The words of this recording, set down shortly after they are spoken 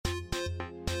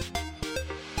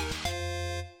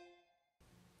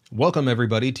Welcome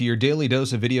everybody to your daily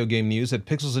dose of video game news at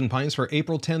Pixels and Pints for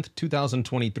April 10th,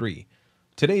 2023.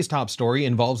 Today's top story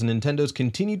involves Nintendo's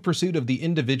continued pursuit of the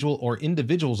individual or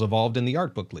individuals involved in the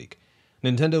art book leak.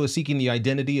 Nintendo is seeking the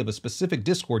identity of a specific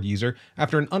Discord user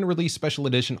after an unreleased special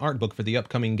edition art book for the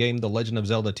upcoming game The Legend of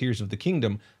Zelda Tears of the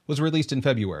Kingdom was released in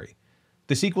February.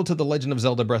 The sequel to The Legend of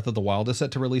Zelda Breath of the Wild is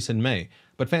set to release in May,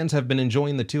 but fans have been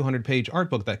enjoying the 200-page art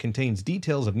book that contains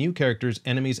details of new characters,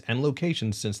 enemies, and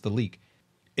locations since the leak.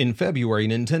 In February,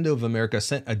 Nintendo of America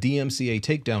sent a DMCA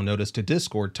takedown notice to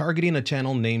Discord targeting a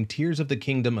channel named Tears of the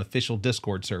Kingdom official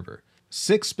Discord server.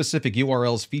 6 specific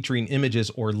URLs featuring images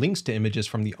or links to images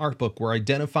from the art book were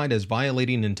identified as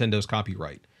violating Nintendo's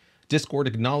copyright. Discord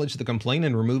acknowledged the complaint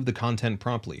and removed the content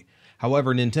promptly.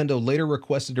 However, Nintendo later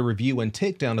requested a review and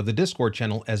takedown of the Discord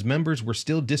channel as members were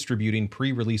still distributing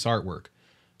pre-release artwork.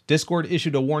 Discord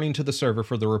issued a warning to the server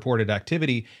for the reported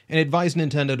activity and advised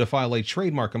Nintendo to file a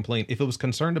trademark complaint if it was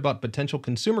concerned about potential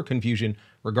consumer confusion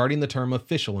regarding the term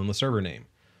official in the server name.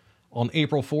 On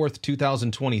April 4th,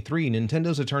 2023,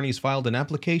 Nintendo's attorneys filed an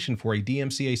application for a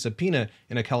DMCA subpoena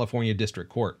in a California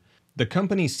district court. The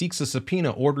company seeks a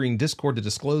subpoena ordering Discord to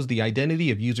disclose the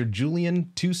identity of user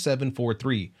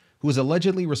Julian2743, who is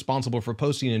allegedly responsible for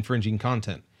posting infringing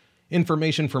content.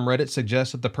 Information from Reddit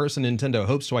suggests that the person Nintendo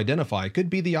hopes to identify could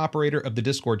be the operator of the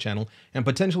Discord channel and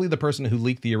potentially the person who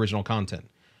leaked the original content.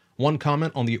 One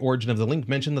comment on the origin of the link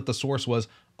mentioned that the source was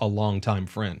a longtime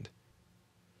friend.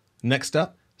 Next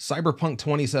up, Cyberpunk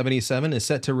 2077 is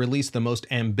set to release the most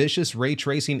ambitious ray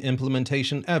tracing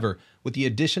implementation ever with the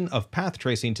addition of path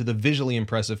tracing to the visually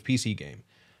impressive PC game.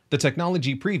 The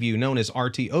technology preview known as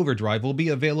RT Overdrive will be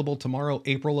available tomorrow,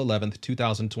 April 11th,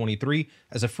 2023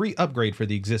 as a free upgrade for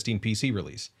the existing PC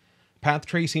release. Path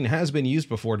tracing has been used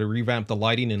before to revamp the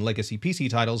lighting in legacy PC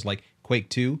titles like Quake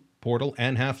 2, Portal,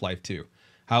 and Half-Life 2.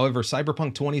 However,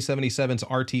 Cyberpunk 2077's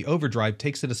RT Overdrive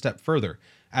takes it a step further,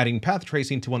 adding path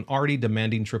tracing to an already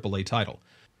demanding AAA title.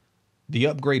 The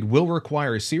upgrade will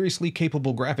require seriously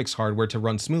capable graphics hardware to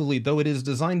run smoothly, though it is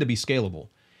designed to be scalable.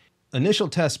 Initial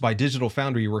tests by Digital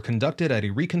Foundry were conducted at a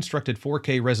reconstructed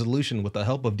 4K resolution with the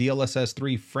help of DLSS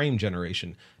 3 frame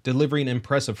generation, delivering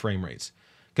impressive frame rates.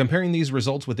 Comparing these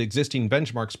results with existing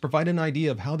benchmarks provide an idea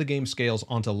of how the game scales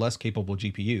onto less capable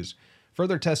GPUs.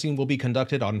 Further testing will be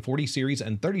conducted on 40 series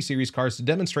and 30 series cards to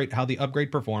demonstrate how the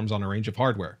upgrade performs on a range of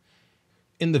hardware.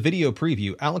 In the video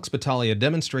preview, Alex Battaglia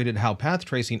demonstrated how path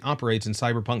tracing operates in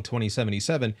Cyberpunk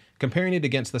 2077, comparing it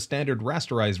against the standard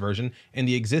rasterized version and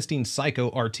the existing Psycho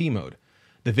RT mode.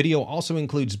 The video also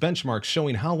includes benchmarks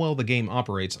showing how well the game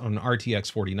operates on an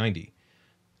RTX 4090.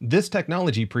 This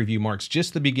technology preview marks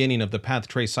just the beginning of the Path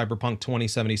Trace Cyberpunk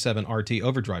 2077 RT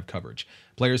Overdrive coverage.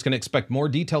 Players can expect more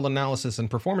detailed analysis and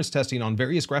performance testing on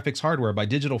various graphics hardware by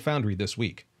Digital Foundry this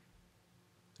week.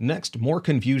 Next, more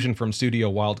confusion from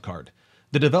Studio Wildcard.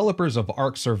 The developers of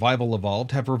Ark Survival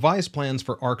Evolved have revised plans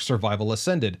for Ark Survival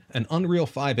Ascended, an Unreal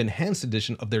 5 enhanced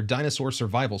edition of their dinosaur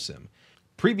survival sim.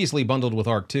 Previously bundled with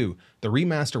Ark 2, the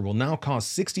remaster will now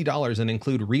cost $60 and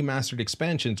include remastered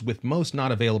expansions, with most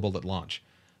not available at launch.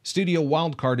 Studio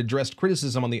Wildcard addressed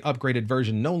criticism on the upgraded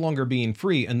version no longer being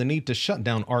free and the need to shut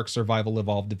down Ark Survival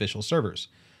Evolved official servers.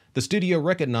 The studio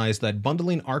recognized that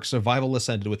bundling Ark Survival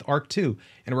Ascended with Ark 2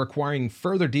 and requiring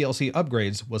further DLC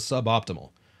upgrades was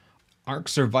suboptimal. Ark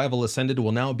Survival Ascended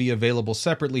will now be available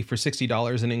separately for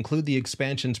 $60 and include the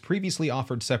expansions previously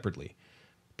offered separately.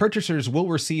 Purchasers will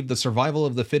receive the Survival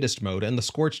of the Fittest mode and the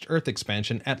Scorched Earth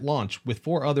expansion at launch, with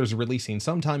 4 others releasing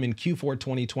sometime in Q4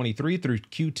 2023 through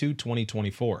Q2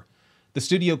 2024. The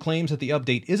studio claims that the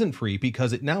update isn't free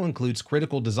because it now includes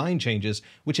critical design changes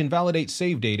which invalidate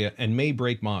save data and may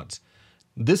break mods.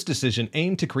 This decision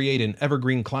aimed to create an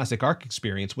evergreen classic Ark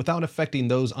experience without affecting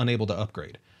those unable to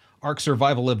upgrade. Ark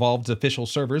Survival Evolved's official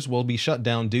servers will be shut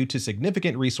down due to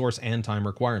significant resource and time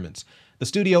requirements. The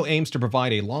studio aims to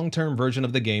provide a long-term version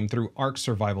of the game through Ark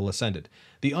Survival Ascended.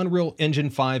 The Unreal Engine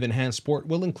 5 enhanced port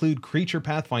will include creature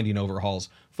pathfinding overhauls,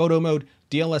 photo mode,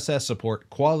 DLSS support,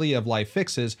 quality of life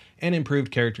fixes, and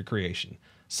improved character creation.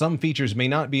 Some features may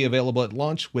not be available at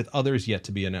launch, with others yet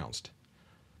to be announced.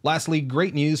 Lastly,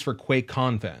 great news for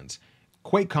QuakeCon fans.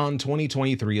 QuakeCon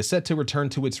 2023 is set to return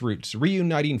to its roots,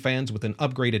 reuniting fans with an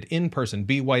upgraded in-person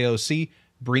BYOC,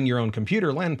 Bring Your Own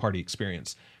Computer LAN party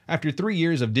experience. After 3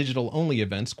 years of digital-only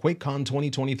events, QuakeCon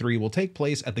 2023 will take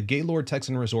place at the Gaylord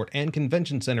Texan Resort and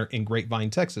Convention Center in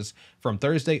Grapevine, Texas, from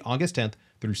Thursday, August 10th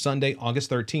through Sunday, August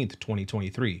 13th,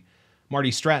 2023. Marty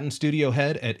Stratton, studio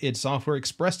head at id Software,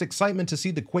 expressed excitement to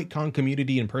see the QuakeCon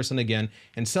community in person again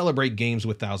and celebrate games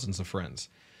with thousands of friends.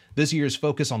 This year's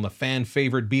focus on the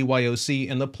fan-favorite BYOC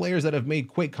and the players that have made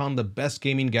QuakeCon the best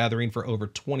gaming gathering for over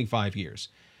 25 years.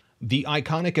 The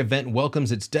iconic event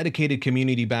welcomes its dedicated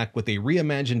community back with a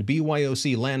reimagined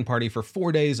BYOC LAN party for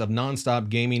 4 days of non-stop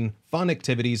gaming, fun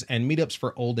activities, and meetups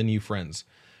for old and new friends.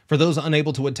 For those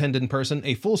unable to attend in person,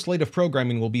 a full slate of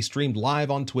programming will be streamed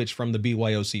live on Twitch from the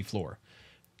BYOC floor.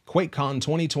 QuakeCon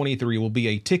 2023 will be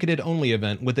a ticketed-only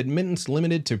event with admittance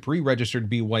limited to pre-registered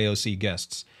BYOC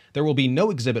guests. There will be no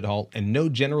exhibit hall and no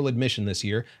general admission this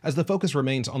year, as the focus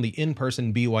remains on the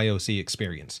in-person BYOC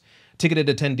experience. Ticketed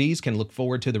attendees can look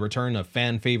forward to the return of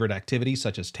fan-favorite activities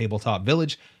such as Tabletop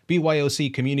Village,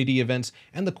 BYOC community events,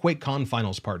 and the QuakeCon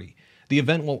Finals Party. The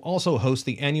event will also host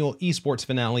the annual esports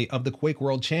finale of the Quake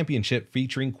World Championship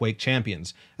featuring Quake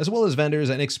champions, as well as vendors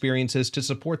and experiences to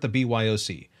support the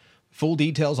BYOC. Full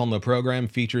details on the program,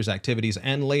 features, activities,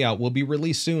 and layout will be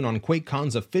released soon on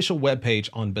QuakeCon's official webpage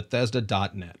on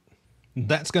Bethesda.net.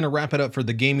 That's going to wrap it up for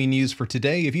the gaming news for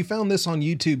today. If you found this on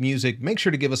YouTube Music, make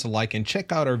sure to give us a like and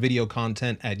check out our video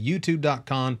content at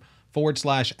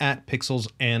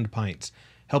youtube.com/@pixelsandpints.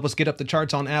 Help us get up the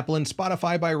charts on Apple and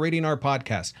Spotify by rating our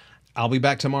podcast. I'll be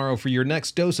back tomorrow for your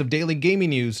next dose of daily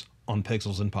gaming news on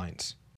Pixels and Pints.